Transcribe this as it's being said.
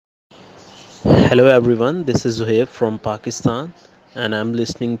Hello everyone, this is Zuhair from Pakistan, and I'm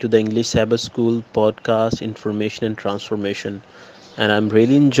listening to the English Sabbath School podcast, Information and Transformation. And I'm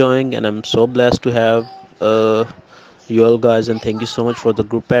really enjoying, and I'm so blessed to have you all guys. And thank you so much for the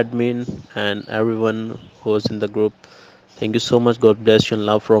group admin and everyone who's in the group. Thank you so much. God bless you and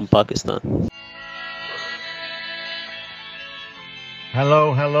love from Pakistan.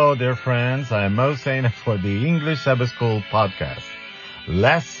 Hello, dear friends. I am Mo Sain for the English Sabbath School podcast.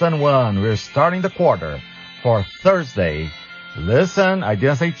 Lesson 1. We're starting the quarter for Thursday. Listen, I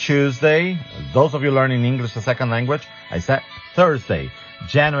didn't say Tuesday. Those of you learning English as a second language, I said Thursday,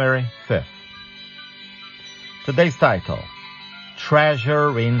 January 5th. Today's title,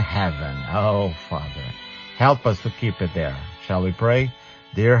 Treasure in Heaven. Oh, Father, help us to keep it there. Shall we pray?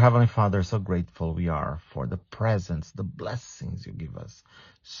 Dear Heavenly Father, so grateful we are for the presents, the blessings you give us.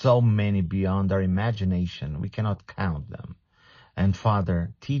 So many beyond our imagination. We cannot count them. And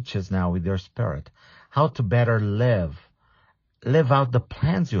Father, teach us now with your Spirit how to better live out the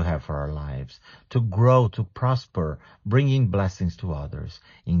plans you have for our lives, to grow, to prosper, bringing blessings to others.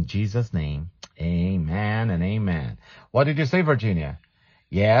 In Jesus' name, amen and amen. What did you say, Virginia?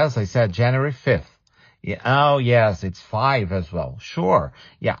 Yes, I said January 5th. Yeah, oh, yes, it's 5 as well. Sure.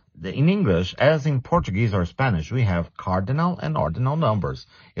 Yeah, in English, as in Portuguese or Spanish, we have cardinal and ordinal numbers.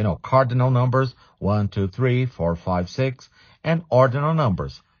 You know, cardinal numbers, 1, 2, 3, 4, 5, 6, and ordinal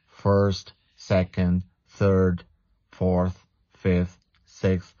numbers, first, second, third, fourth, fifth,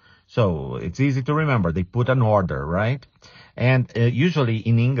 sixth. So it's easy to remember. They put an order, right? And usually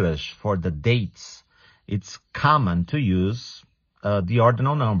in English, for the dates, it's common to use the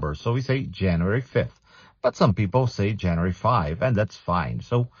ordinal number. So we say January 5th. But some people say January 5, and that's fine.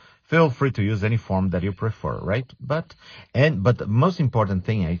 So feel free to use any form that you prefer, right? But the most important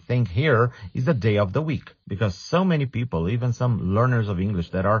thing I think here is the day of the week, because so many people, even some learners of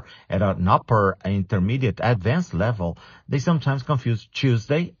English that are at an upper, intermediate, advanced level, they sometimes confuse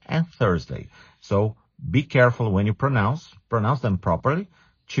Tuesday and Thursday. So be careful when you pronounce them properly.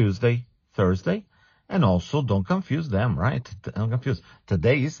 Tuesday, Thursday, and also don't confuse them, right? Don't confuse.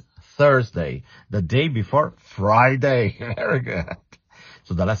 Today is Thursday, the day before Friday. Very good.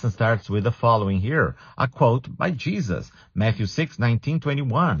 So the lesson starts with the following here, a quote by Jesus, Matthew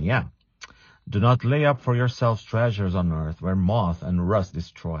 6:19-21. Yeah. Do not lay up for yourselves treasures on earth where moth and rust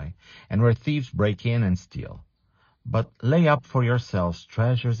destroy and where thieves break in and steal. But lay up for yourselves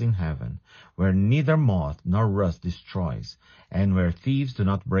treasures in heaven where neither moth nor rust destroys and where thieves do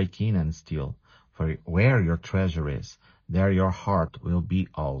not break in and steal. For where your treasure is, there your heart will be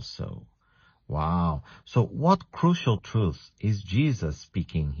also. Wow. So what crucial truth is Jesus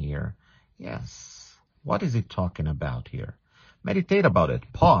speaking here? Yes. What is he talking about here? Meditate about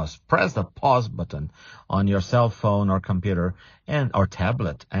it. Pause. Press the pause button on your cell phone or computer or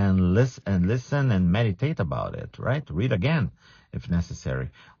tablet and listen and meditate about it, right? Read again if necessary.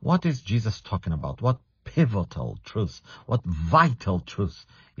 What is Jesus talking about? What pivotal truth, what vital truth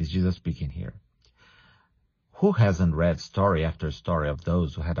is Jesus speaking here? Who hasn't read story after story of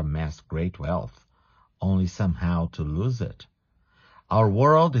those who had amassed great wealth, only somehow to lose it? Our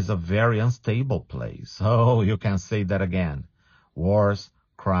world is a very unstable place. Oh, you can say that again. Wars,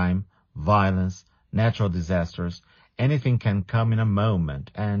 crime, violence, natural disasters, anything can come in a moment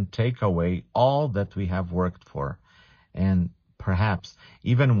and take away all that we have worked for, and perhaps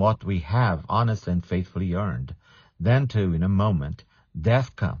even what we have honestly and faithfully earned. Then too, in a moment,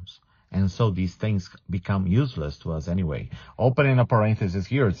 death comes. And so these things become useless to us anyway. Opening a parenthesis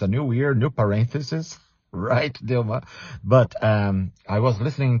here. It's a new year, new parenthesis. Right, Dilma? But I was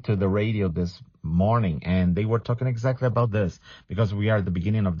listening to the radio this morning, and they were talking exactly about this, because we are at the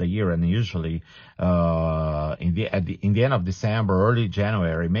beginning of the year, and usually in the end of December, early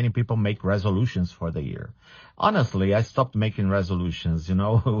January, many people make resolutions for the year. Honestly, I stopped making resolutions.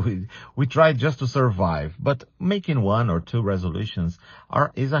 We try just to survive, but making 1 or 2 resolutions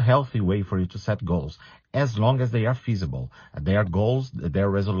is a healthy way for you to set goals, as long as they are feasible. They are goals, they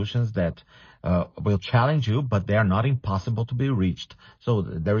are resolutions that will challenge you, but they are not impossible to be reached. So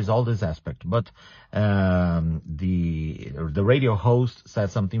there is all this aspect. But the radio host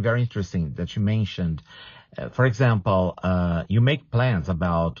said something very interesting that she mentioned. For example, you make plans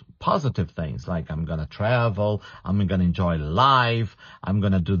about positive things, like I'm going to travel, I'm going to enjoy life, I'm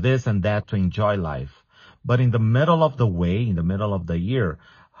going to do this and that to enjoy life. But in the middle of the way, in the middle of the year,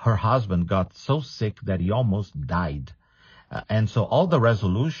 her husband got so sick that he almost died. And so all the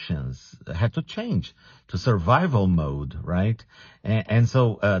resolutions had to change to survival mode, right? And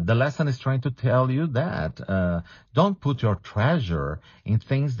so the lesson is trying to tell you that don't put your treasure in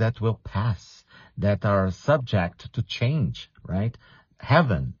things that will pass, that are subject to change, right?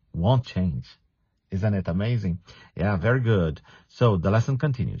 Heaven won't change. Isn't it amazing? Yeah, very good. So the lesson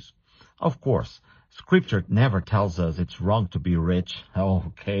continues. Of course, Scripture never tells us it's wrong to be rich.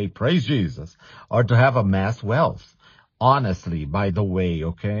 Okay, praise Jesus. Or to have amassed wealth. Honestly, by the way,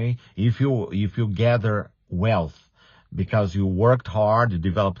 okay, if you gather wealth because you worked hard, you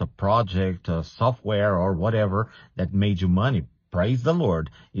developed a project, a software or whatever that made you money, praise the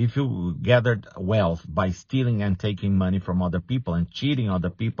Lord. If you gathered wealth by stealing and taking money from other people and cheating other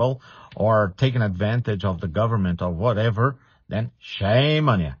people or taking advantage of the government or whatever, then shame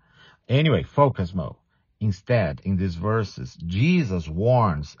on you. Anyway, focus mode. Instead, in these verses, Jesus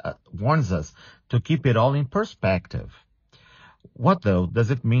warns us to keep it all in perspective. What, though,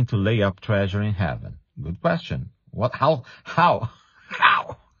 does it mean to lay up treasure in heaven? Good question. How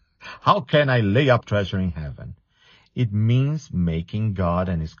can I lay up treasure in heaven? It means making God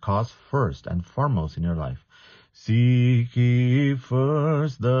and His cause first and foremost in your life. Seek ye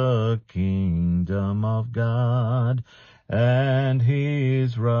first the kingdom of God and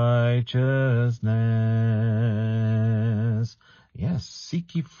His righteousness. Yes,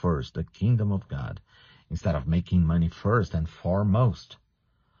 seek ye first the kingdom of God, instead of making money first and foremost.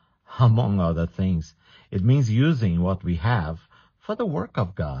 Among other things, it means using what we have for the work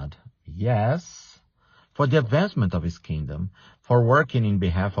of God. Yes, for the advancement of His kingdom, for working in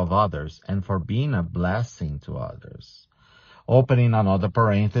behalf of others, and for being a blessing to others. Opening another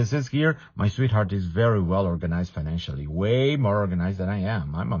parenthesis here, my sweetheart is very well organized financially, way more organized than I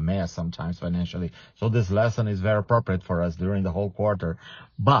am. I'm a mess sometimes financially, so this lesson is very appropriate for us during the whole quarter.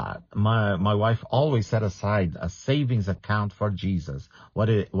 But my wife always set aside a savings account for Jesus. What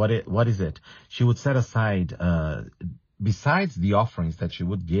is it? She would set aside, besides the offerings that she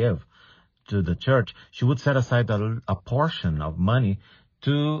would give to the church, she would set aside a portion of money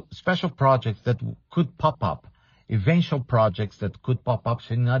to special projects that could pop up. Eventual projects that could pop up.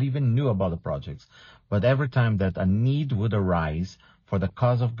 She not even knew about the projects. But every time that a need would arise for the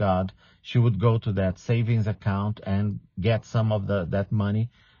cause of God, she would go to that savings account and get some of that money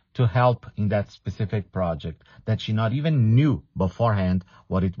to help in that specific project that she not even knew beforehand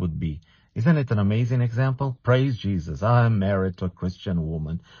what it would be. Isn't it an amazing example? Praise Jesus. I'm married to a Christian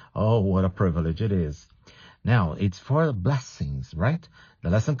woman. Oh, what a privilege it is. Now, it's for blessings, right? The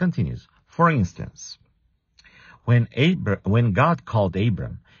lesson continues. For instance, when God called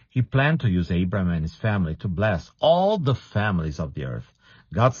Abram, He planned to use Abram and his family to bless all the families of the earth.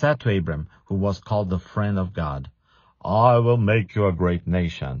 God said to Abram, who was called the friend of God, I will make you a great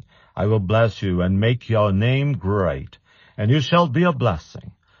nation. I will bless you and make your name great, and you shall be a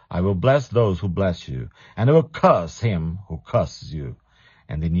blessing. I will bless those who bless you, and I will curse him who curses you.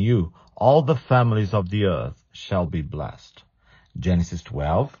 And in you all the families of the earth shall be blessed. Genesis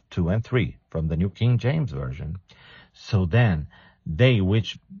 12:2-3 from the New King James Version. So then, they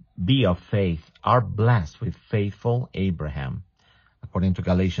which be of faith are blessed with faithful Abraham. According to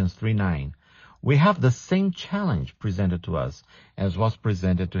Galatians 3:9, we have the same challenge presented to us as was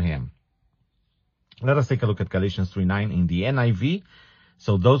presented to him. Let us take a look at Galatians 3:9 in the NIV.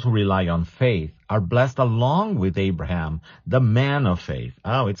 So those who rely on faith are blessed along with Abraham, the man of faith.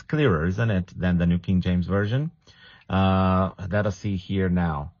 Oh, it's clearer, isn't it, than the New King James Version? Let us see here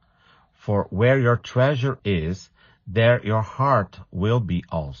now. For where your treasure is, there your heart will be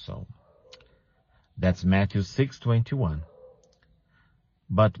also. That's Matthew 6:21.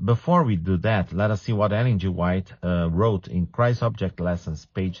 But before we do that, let us see what Ellen G. White wrote in Christ Object Lessons,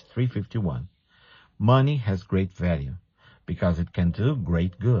 page 351. Money has great value because it can do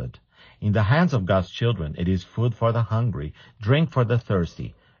great good. In the hands of God's children, it is food for the hungry, drink for the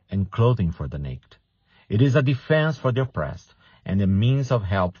thirsty, and clothing for the naked. It is a defense for the oppressed and a means of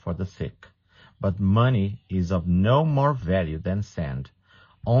help for the sick. But money is of no more value than sand,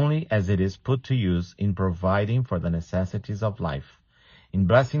 only as it is put to use in providing for the necessities of life, in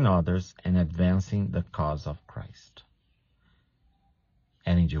blessing others and advancing the cause of Christ.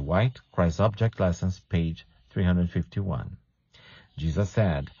 Ellen G. White, Christ Object Lessons, page 351. Jesus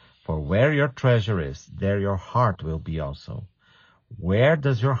said, for where your treasure is, there your heart will be also. Where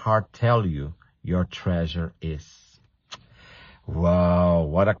does your heart tell you your treasure is? Wow,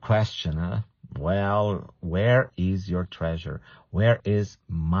 what a question, huh? Well, where is your treasure? Where is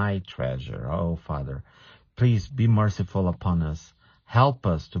my treasure? Oh, Father, please be merciful upon us. Help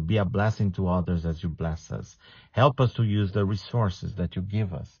us to be a blessing to others as you bless us. Help us to use the resources that you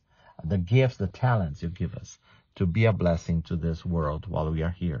give us, the gifts, the talents you give us, to be a blessing to this world while we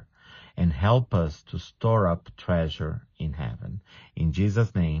are here. and help us to store up treasure in heaven. In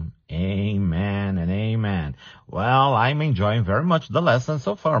Jesus' name, amen and amen. Well, I'm enjoying very much the lesson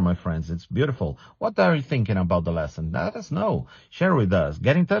so far, my friends. It's beautiful. What are you thinking about the lesson? Let us know. Share with us.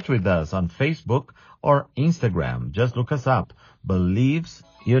 Get in touch with us on Facebook or Instagram. Just look us up. Believes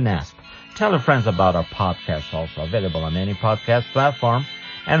UNESP. Tell your friends about our podcast, also available on any podcast platform,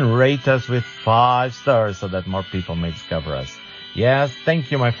 and rate us with 5 stars so that more people may discover us. Yes,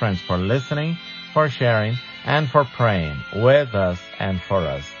 thank you, my friends, for listening, for sharing, and for praying with us and for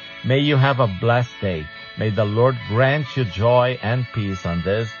us. May you have a blessed day. May the Lord grant you joy and peace on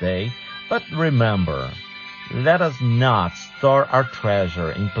this day. But remember, let us not store our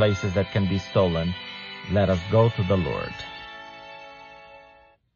treasure in places that can be stolen. Let us go to the Lord.